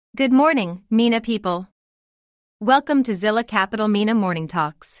Good morning, MENA people. Welcome to Zilla Capital MENA Morning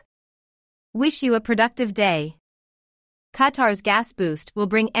Talks. Wish you a productive day. Qatar's gas boost will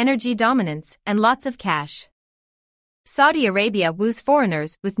bring energy dominance and lots of cash. Saudi Arabia woos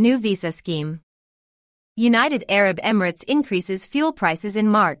foreigners with new visa scheme. United Arab Emirates increases fuel prices in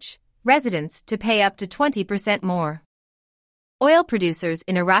March, residents to pay up to 20% more. Oil producers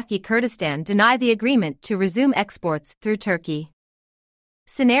in Iraqi Kurdistan deny the agreement to resume exports through Turkey.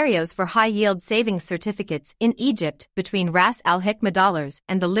 Scenarios for high-yield savings certificates in Egypt between Ras Al Hikma dollars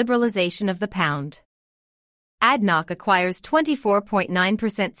and the liberalization of the pound. ADNOC acquires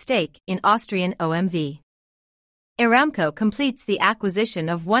 24.9% stake in Austrian OMV. Aramco completes the acquisition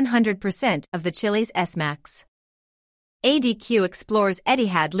of 100% of the Chile's SMAX. ADQ explores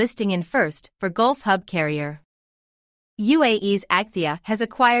Etihad listing in first for Gulf hub carrier. UAE's Agthia has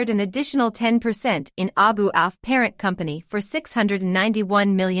acquired an additional 10% in Abu Auf parent company for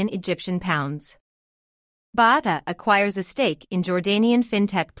 691 million Egyptian pounds. Baata acquires a stake in Jordanian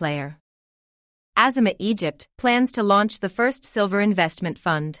fintech player. Azimut Egypt plans to launch the first silver investment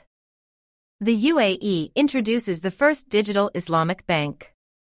fund. The UAE introduces the first digital Islamic bank.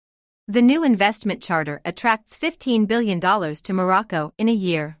 The new investment charter attracts $15 billion to Morocco in a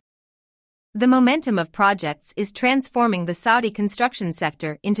year. The momentum of projects is transforming the Saudi construction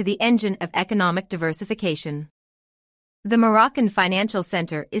sector into the engine of economic diversification. The Moroccan financial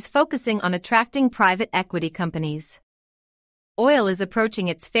center is focusing on attracting private equity companies. Oil is approaching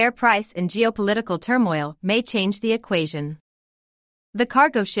its fair price and geopolitical turmoil may change the equation. The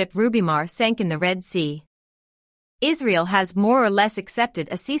cargo ship Rubimar sank in the Red Sea. Israel has more or less accepted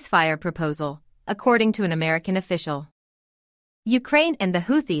a ceasefire proposal, according to an American official. Ukraine and the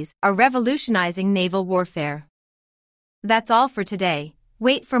Houthis are revolutionizing naval warfare. That's all for today.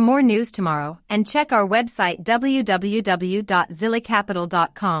 Wait for more news tomorrow and check our website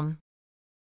www.zillacapital.com.